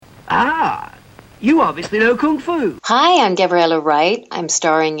Ah, you obviously know Kung Fu. Hi, I'm Gabriella Wright. I'm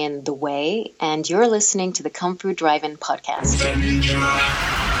starring in The Way, and you're listening to the Kung Fu Drive-In podcast.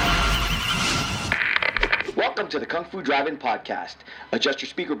 Welcome to the Kung Fu Drive-In podcast. Adjust your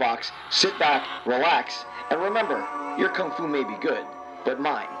speaker box, sit back, relax, and remember, your Kung Fu may be good, but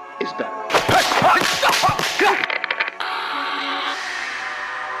mine is better.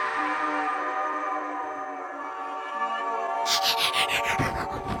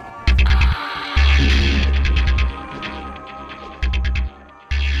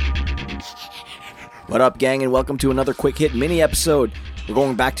 What up, gang, and welcome to another quick hit mini episode. We're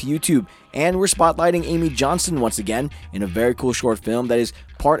going back to YouTube, and we're spotlighting Amy Johnston once again in a very cool short film that is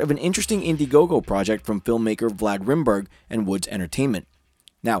part of an interesting Indiegogo project from filmmaker Vlad Rimberg and Woods Entertainment.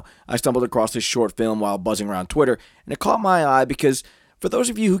 Now, I stumbled across this short film while buzzing around Twitter, and it caught my eye because for those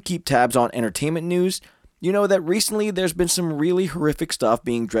of you who keep tabs on entertainment news, you know that recently there's been some really horrific stuff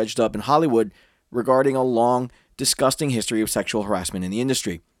being dredged up in Hollywood regarding a long, disgusting history of sexual harassment in the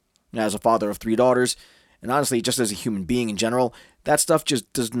industry. Now, as a father of 3 daughters, and honestly, just as a human being in general, that stuff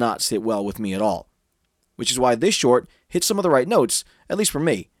just does not sit well with me at all. Which is why this short hits some of the right notes, at least for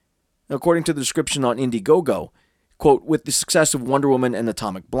me. According to the description on Indiegogo, quote, with the success of Wonder Woman and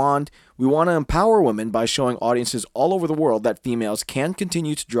Atomic Blonde, we want to empower women by showing audiences all over the world that females can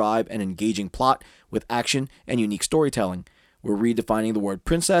continue to drive an engaging plot with action and unique storytelling. We're redefining the word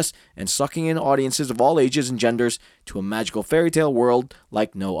princess and sucking in audiences of all ages and genders to a magical fairy tale world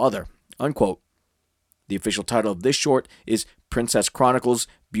like no other, unquote. The official title of this short is Princess Chronicles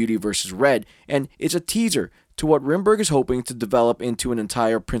Beauty vs. Red, and it's a teaser to what Rimberg is hoping to develop into an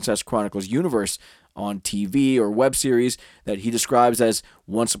entire Princess Chronicles universe on TV or web series that he describes as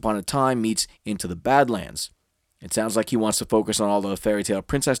Once Upon a Time meets Into the Badlands. It sounds like he wants to focus on all the fairy tale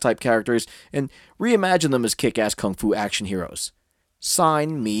princess type characters and reimagine them as kick-ass kung fu action heroes.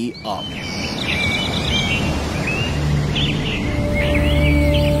 Sign me up.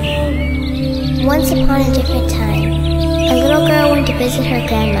 Once upon a different time, a little girl went to visit her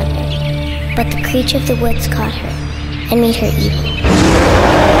grandmother, but the creature of the woods caught her and made her evil.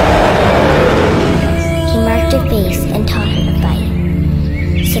 He marked her face and taught her to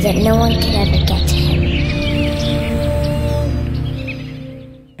fight, so that no one could ever get to him.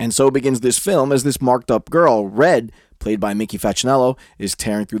 And so begins this film as this marked-up girl, Red, played by Mickey Facinello, is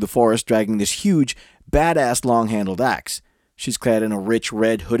tearing through the forest dragging this huge, badass long-handled axe. She's clad in a rich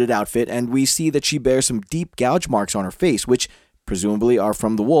red hooded outfit, and we see that she bears some deep gouge marks on her face, which presumably are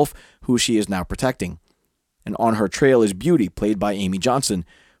from the wolf, who she is now protecting. And on her trail is Beauty, played by Amy Johnston,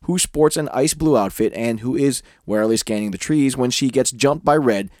 who sports an ice blue outfit and who is warily scanning the trees when she gets jumped by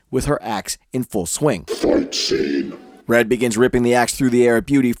Red with her axe in full swing. Fight scene. Red begins ripping the axe through the air at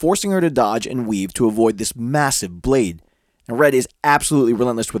Beauty, forcing her to dodge and weave to avoid this massive blade. And Red is absolutely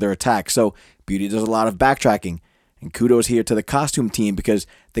relentless with her attack, so Beauty does a lot of backtracking. And kudos here to the costume team because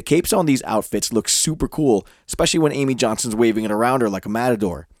the capes on these outfits look super cool, especially when Amy Johnston's waving it around her like a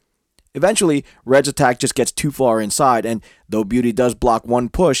matador. Eventually, Red's attack just gets too far inside, and though Beauty does block one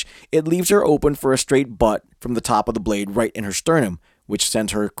push, it leaves her open for a straight butt from the top of the blade right in her sternum, which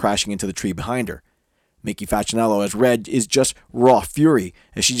sends her crashing into the tree behind her. Mickey Facinello as Red is just raw fury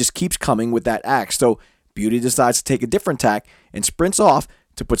as she just keeps coming with that axe, so Beauty decides to take a different tack and sprints off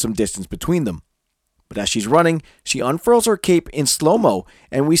to put some distance between them. But as she's running, she unfurls her cape in slow-mo,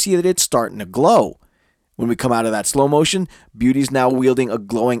 and we see that it's starting to glow. When we come out of that slow motion, Beauty's now wielding a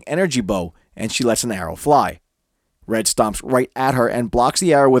glowing energy bow, and she lets an arrow fly. Red stomps right at her and blocks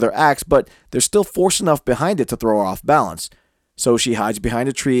the arrow with her axe, but there's still force enough behind it to throw her off balance. So she hides behind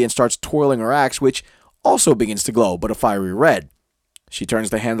a tree and starts twirling her axe, which also begins to glow, but a fiery red. She turns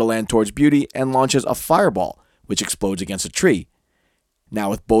the handle end towards Beauty and launches a fireball, which explodes against a tree.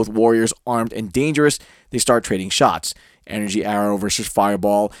 Now with both warriors armed and dangerous, they start trading shots. Energy arrow versus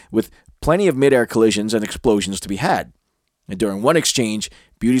fireball, with plenty of mid-air collisions and explosions to be had. And during one exchange,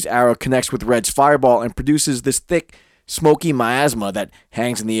 Beauty's arrow connects with Red's fireball and produces this thick, smoky miasma that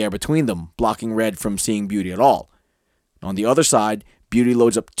hangs in the air between them, blocking Red from seeing Beauty at all. On the other side, Beauty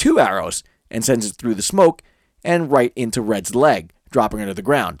loads up 2 arrows and sends it through the smoke and right into Red's leg, dropping her to the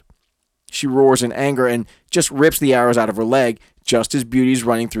ground. She roars in anger and just rips the arrows out of her leg just as Beauty's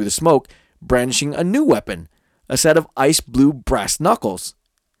running through the smoke, brandishing a new weapon, a set of ice blue brass knuckles.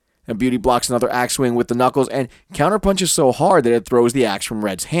 And Beauty blocks another axe swing with the knuckles and counterpunches so hard that it throws the axe from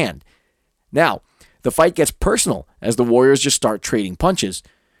Red's hand. Now, the fight gets personal as the warriors just start trading punches.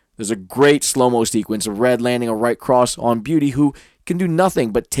 There's a great slow-mo sequence of Red landing a right cross on Beauty, who can do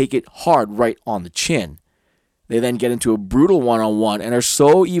nothing but take it hard right on the chin. They then get into a brutal one-on-one and are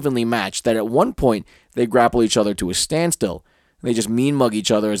so evenly matched that at one point they grapple each other to a standstill. They just mean mug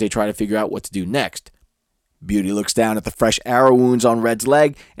each other as they try to figure out what to do next. Beauty looks down at the fresh arrow wounds on Red's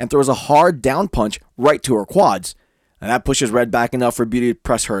leg and throws a hard down punch right to her quads. And that pushes Red back enough for Beauty to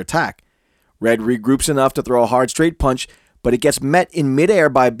press her attack. Red regroups enough to throw a hard straight punch, but it gets met in midair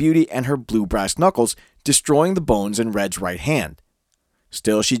by Beauty and her blue brass knuckles, destroying the bones in Red's right hand.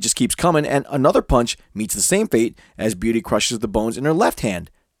 Still, she just keeps coming, and another punch meets the same fate as Beauty crushes the bones in her left hand,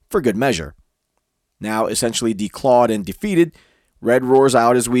 for good measure. Now essentially declawed and defeated, Red roars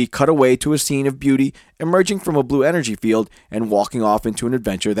out as we cut away to a scene of Beauty emerging from a blue energy field and walking off into an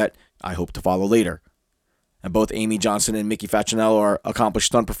adventure that I hope to follow later. And both Amy Johnson and Mickey Facinello are accomplished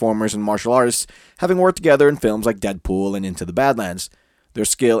stunt performers and martial artists, having worked together in films like Deadpool and Into the Badlands. Their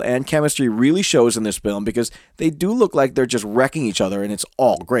skill and chemistry really shows in this film because they do look like they're just wrecking each other, and it's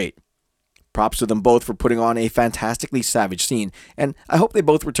all great. Props to them both for putting on a fantastically savage scene, and I hope they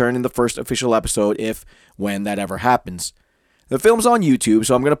both return in the first official episode when that ever happens. The film's on YouTube,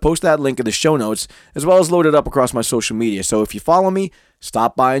 so I'm going to post that link in the show notes, as well as load it up across my social media. So if you follow me,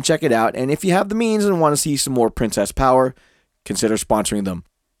 stop by and check it out. And if you have the means and want to see some more Princess Power, consider sponsoring them.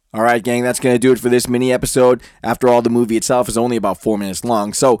 Alright gang, that's going to do it for this mini episode. After all, the movie itself is only about 4 minutes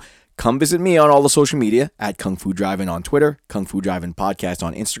long. So come visit me on all the social media at Kung Fu Drive-In on Twitter, Kung Fu Drive-In Podcast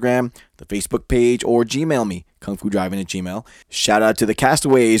on Instagram, the Facebook page, or Gmail me, kungfudrivein@gmail. Shout out to the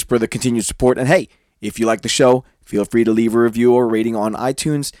castaways for the continued support. And hey, if you like the show, feel free to leave a review or rating on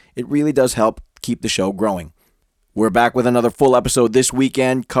iTunes. It really does help keep the show growing. We're back with another full episode this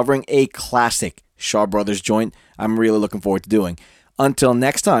weekend covering a classic Shaw Brothers joint I'm really looking forward to doing. Until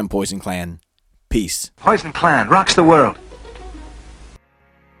next time, Poison Clan, peace. Poison Clan rocks the world.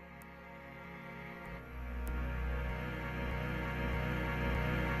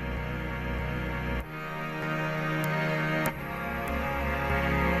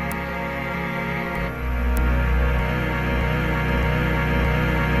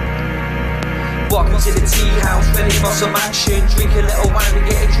 Welcome to the tea house, ready for some action. Drink a little wine, we're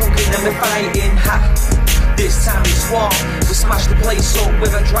getting drunk and then we're fighting. Ha! This time it's war. We smash the place up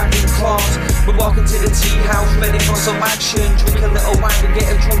with a dragon claws. We're walking to the tea house, ready for some action. Drink a little wine, we're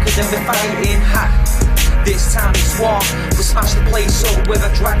getting drunk and then we're fighting. Ha! This time it's war. We smash the place up with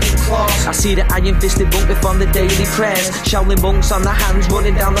a dragon claws. I see the iron-fisted monk from the daily prayers. Shaolin monks on the hands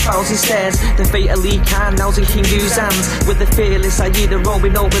running down the 1,000 stairs. The fatally Khan now's in King Hu's hands. With the fearless Aida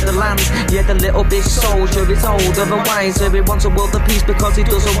roaming over the land. Yeah, the little big soldier is older and wiser. He wants a world of peace because he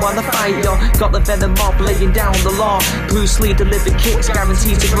doesn't want to fight, yo. Got the venom mob laying down the law. Bruce Lee delivered kicks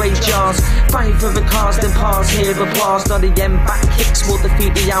guaranteed to break jaws. Fight for the cause, then pause, hear applause. Not the end back kicks will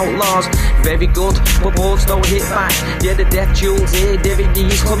defeat the outlaws. Very good, but balls don't hit back. Yeah, the death jewels here, Derek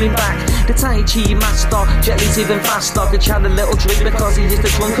Yee's coming back. The Tai Chi master, Jet Li's even faster. Could chat a little drink because he is the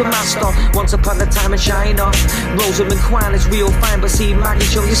drunken master. Once upon a time a shiner. Rosamund Kwan is real fine, but see Maggie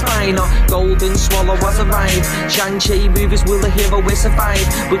show your spine. Golden Swallow was arrived. Shang-Chi movies, will the hero will survive?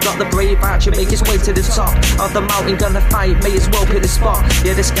 We got the brave archer make his way to the top of the mountain, gonna fight, may as well pick the spot.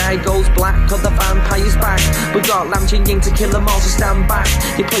 Yeah, the sky goes black, cause the vampire's back. We got Lam Ching Ying to kill them all, so stand back.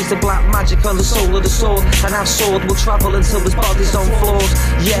 He plays the black magic on the soul of the sword, and our sword will travel until his body's on floors.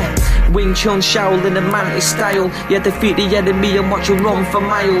 Yeah, Wing Chun, Shaolin and Mantis style. Yeah, defeat the enemy and watch him run for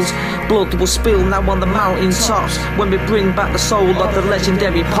miles. Blood will spill now on the mountain tops when we bring back the soul of the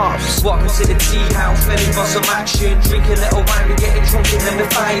legendary Pops. Welcome to the tea house, ready for some action. Drink a little wine, we're getting drunk and then we're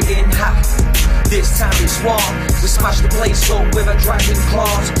fighting. Ha! This time it's war. We smash the place up with a dragon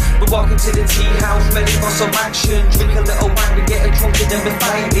claws. We're walking to the tea house, ready for some action. Drink a little wine, we're getting drunk and then we're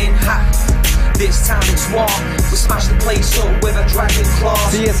fighting. Ha! This time it's war. We smash the place up with a dragon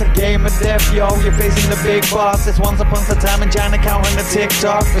claws. See, it's a game of death, yo. You're facing the big boss. It's once upon a time in China counting the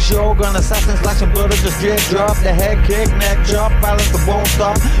tick-tock. The Shogun assassin slashing blood or just drip drop. The head kick, neck chop, violence that won't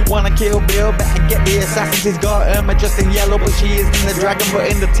stop. Wanna kill Bill, better get the assassins. He's got Irma just in yellow, but she is in the dragon, but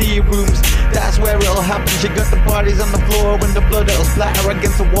in the tea rooms. That's where it'll happen. She got the bodies on the floor when the blood it'll splatter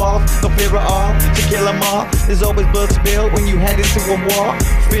against the wall. No fear at all to kill them all. There's always blood spilled when you head into a war.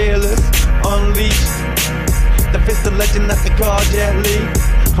 Fearless, unleashed. The fist of legend that they call Jet Li.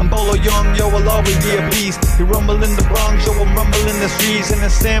 I'm Bolo Young, yo, will always be a beast. You rumble in the Bronx, yo, will rumble in the streets. And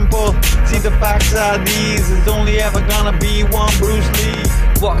it's simple, see the facts are these. There's only ever gonna be one Bruce Lee.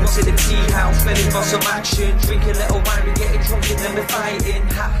 Welcome to the tea house, ready for some action. Drink a little wine, we're getting drunk and then we're fighting.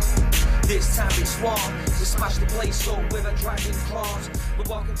 Ha! This time it's war. We smash the place up with a dragon claws. We're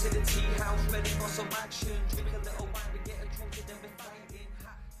walking to the tea house, ready for some action. Drink a little wine, we're getting drunk and then we're fighting.